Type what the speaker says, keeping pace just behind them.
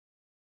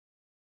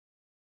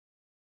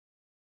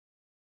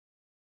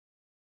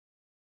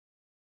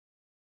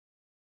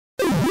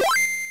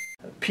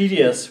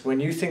Pedius, when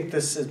you think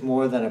this is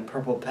more than a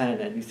purple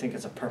pen and you think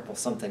it's a purple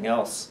something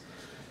else.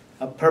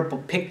 A purple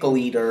pickle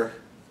eater.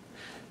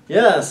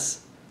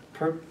 Yes,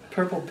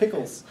 purple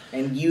pickles.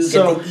 And you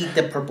get to eat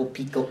the purple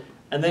pickle.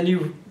 And then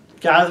you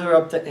gather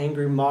up the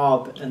angry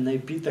mob and they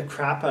beat the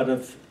crap out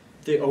of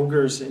the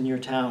ogres in your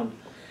town.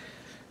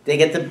 They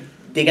get to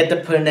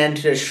put an end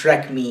to the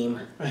Shrek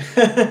meme.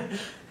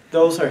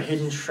 Those are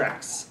hidden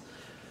Shreks.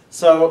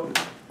 So,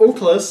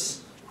 Okhlos,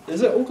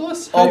 is it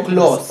Okhlos?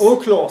 Okhlos.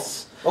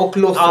 Okhlos.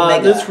 Okhlos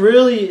Omega. This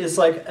really is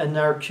like a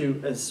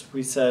Narcute, as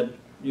we said,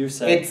 you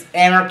said. It's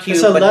Anarcute.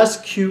 It's a less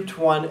cubed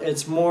one.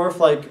 It's more of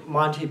like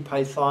Monty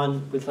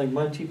Python with like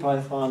Monty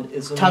Python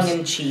isms.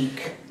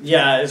 Tongue-in-cheek.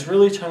 Yeah, it's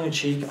really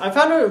tongue-in-cheek. I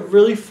found it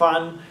really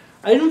fun.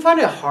 I didn't find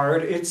it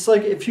hard. It's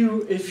like if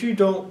you're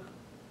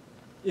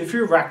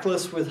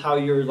reckless with how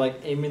you're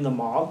like aiming the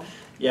mob,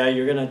 yeah,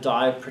 you're gonna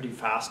die pretty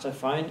fast, I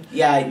find.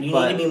 Yeah, you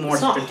need to be more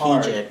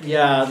strategic.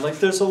 Yeah, like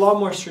there's a lot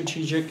more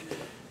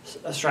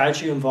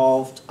strategy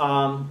involved.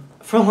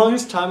 For the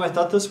longest time, I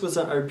thought this was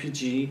an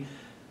RPG,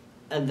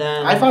 and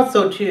then I thought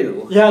so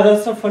too. Yeah,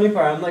 that's the funny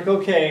part. I'm like,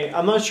 okay,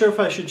 I'm not sure if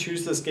I should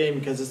choose this game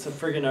because it's a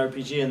friggin'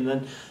 RPG, and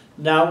then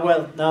now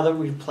that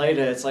we've played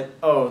it, it's like,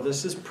 oh,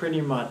 this is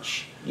pretty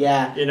much.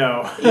 Yeah, you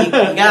know, you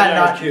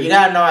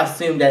gotta not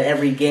assume that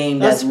every game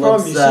that's the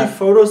problem. You see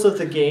photos of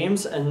the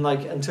games, and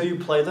like until you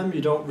play them, you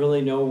don't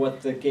really know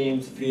what the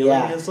game's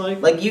feeling is like.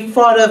 Like you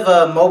thought of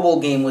a mobile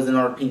game was an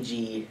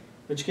RPG.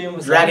 Which game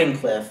was Dragon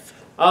Cliff.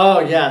 Oh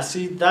yeah,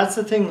 see that's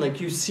the thing.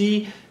 Like you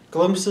see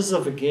glimpses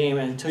of a game,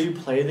 and until you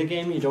play the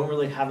game, you don't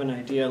really have an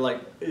idea.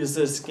 Like, is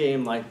this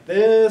game like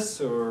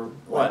this or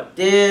what? Like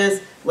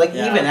this, like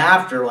even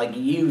after, like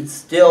you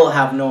still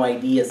have no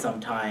idea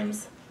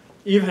sometimes.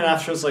 Even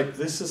after it's like,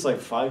 this is like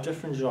 5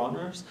 different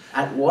genres.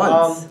 At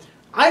once.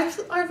 I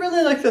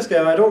really like this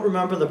game. I don't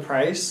remember the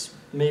price.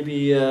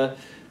 Maybe,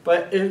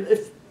 but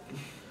it's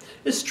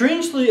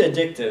strangely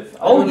addictive.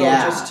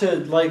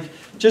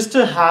 Just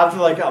to have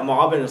like a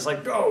mob and it's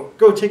like,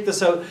 go take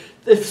this out.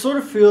 It sort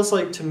of feels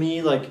like, to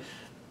me, like,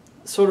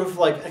 sort of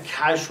like a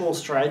casual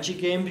strategy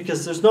game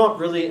because there's not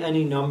really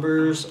any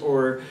numbers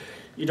or...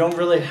 You don't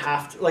really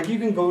have to, like, you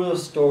can go to the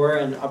store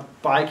and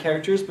buy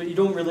characters, but you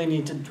don't really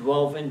need to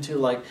delve into,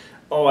 like,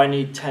 oh, I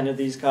need 10 of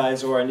these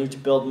guys, or I need to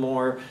build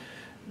more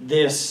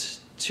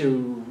this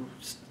to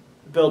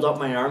build up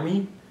my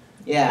army.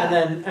 Yeah.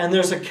 And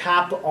there's a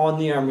cap on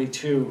the army,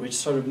 too, which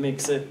sort of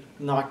makes it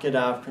not get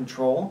out of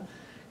control.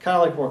 Kind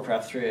of like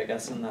Warcraft 3, I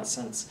guess, in that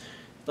sense.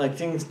 Like,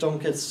 things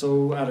don't get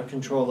so out of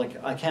control.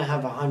 Like, I can't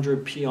have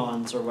 100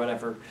 peons or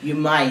whatever. You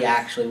might,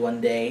 actually, one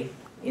day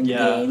in the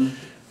game.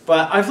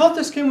 But I thought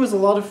this game was a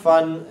lot of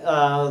fun.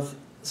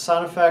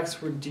 Sound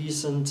effects were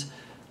decent.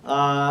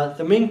 I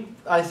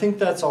think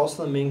that's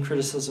also the main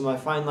criticism. I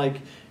find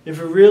like if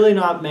you're really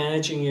not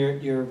managing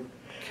your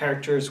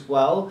characters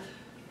well,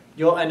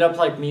 you'll end up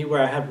like me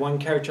where I had one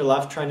character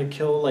left trying to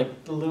kill like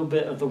a little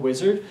bit of the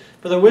wizard.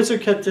 But the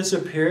wizard kept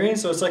disappearing,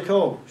 so it's like,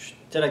 oh,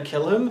 did I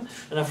kill him?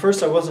 And at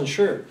first I wasn't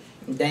sure.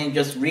 And then he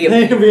just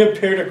reappeared. He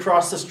reappeared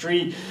across the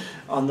street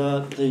on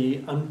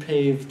the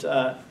unpaved,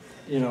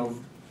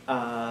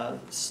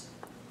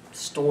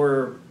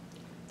 store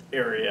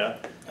area.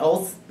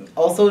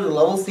 Also, the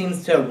level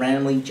seems to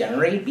randomly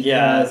generate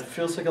because it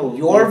feels like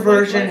your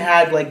version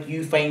had like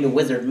you fighting the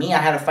wizard. Me, I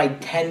had to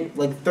fight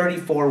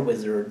 34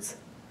 wizards.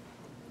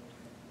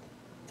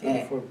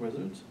 34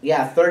 wizards?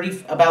 Yeah,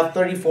 about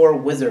 34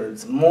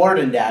 wizards. More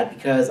than that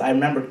because I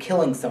remember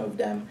killing some of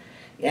them,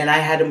 and I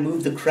had to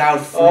move the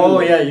crowd through. Oh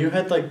yeah, you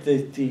had like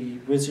the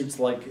wizards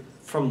like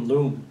from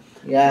Loom.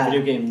 Yeah.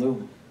 Video game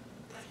Loom.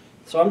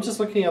 So I'm just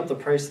looking up the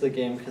price of the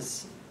game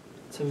because,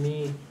 to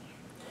me...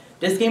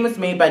 This game was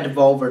made by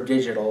Devolver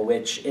Digital,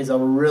 which is a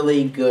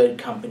really good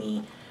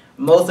company.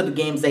 Most of the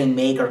games they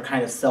make are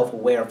kind of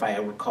self-aware, if I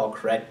recall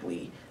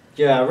correctly.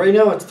 Yeah, right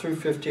now it's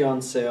 $3.50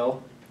 on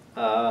sale.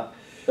 But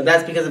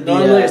that's because of the...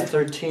 Normally it's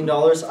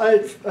 $13.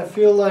 I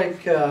feel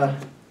like... I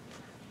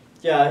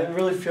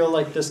really feel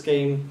like this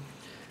game...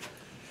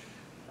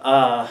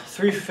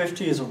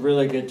 $3.50 is a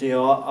really good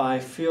deal. I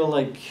feel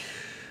like...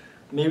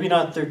 Maybe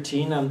not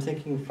 13, I'm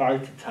thinking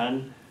 5 to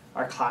 10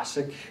 are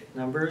classic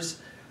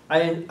numbers.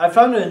 I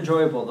found it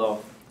enjoyable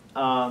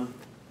though.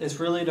 It's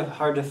really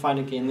hard to find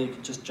a game that you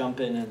can just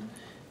jump in and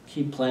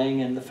keep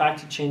playing, and the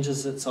fact it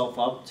changes itself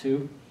up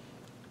too.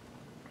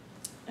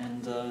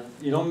 And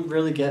you don't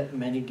really get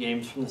many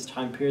games from this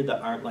time period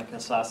that aren't like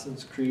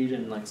Assassin's Creed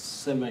and like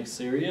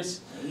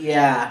semi-serious.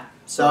 Yeah,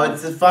 so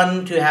it's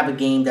fun to have a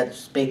game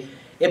that's...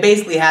 It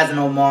basically has an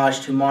homage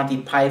to Monty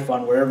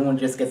Python where everyone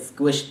just gets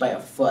squished by a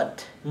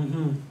foot.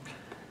 Mm-hmm.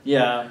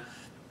 Yeah.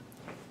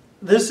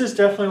 This is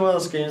definitely one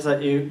of those games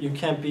that you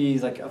can't be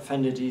like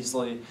offended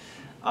easily.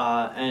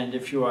 And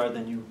if you are,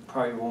 then you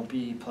probably won't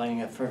be playing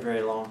it for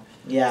very long.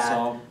 Yeah.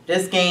 So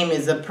this game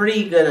is a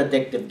pretty good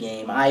addictive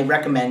game. I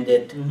recommend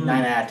it.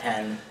 9 out of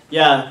 10.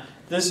 Yeah.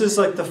 This is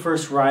like the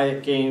first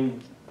Riot game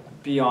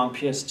beyond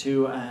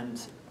PS2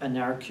 and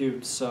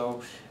Narcute.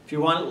 So if you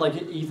want like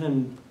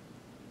even...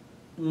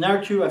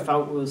 Narcute I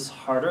felt was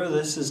harder.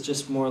 This is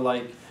just more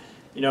like,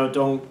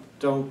 don't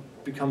don't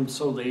become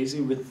so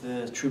lazy with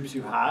the troops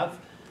you have.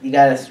 You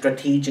gotta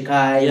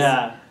strategize.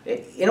 Yeah.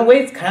 In a way,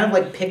 it's kind of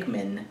like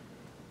Pikmin.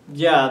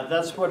 Yeah,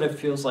 that's what it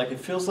feels like. It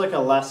feels like a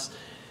less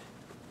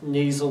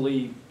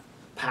nasally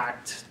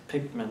packed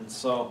Pikmin.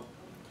 So,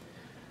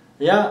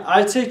 yeah,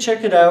 I'd say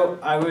check it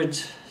out.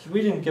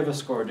 We didn't give a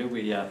score, did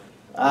we, yet?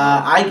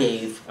 I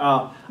gave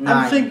 9.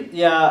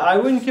 I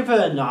wouldn't give it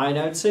a 9.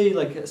 I'd say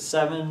like a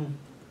 7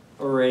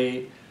 or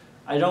 8.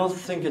 I don't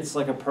think it's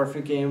like a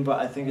perfect game, but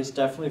I think it's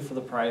definitely for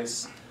the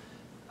price.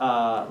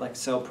 Like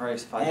sale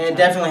price, $5. And it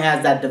definitely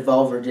has that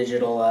Devolver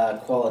Digital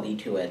quality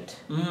to it.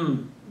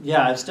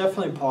 Yeah, it's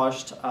definitely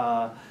polished.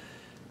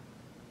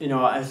 You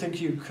know, I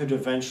think you could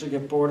eventually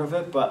get bored of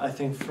it, but I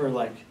think for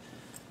like,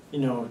 you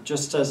know,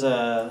 just as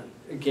a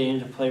game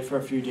to play for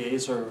a few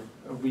days or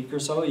a week or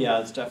so, yeah,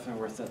 it's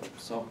definitely worth it.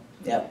 So.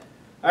 Yep.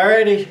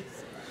 Alrighty.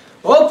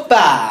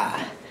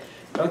 Opa!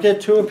 Don't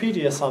get too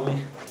opedious on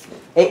me.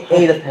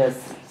 Ate a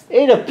piss.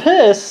 Ate a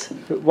piss?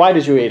 Why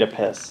did you eat a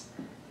piss?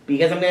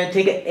 Because I'm gonna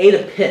take it ate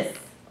a piss.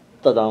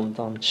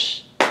 Da-dum-dum.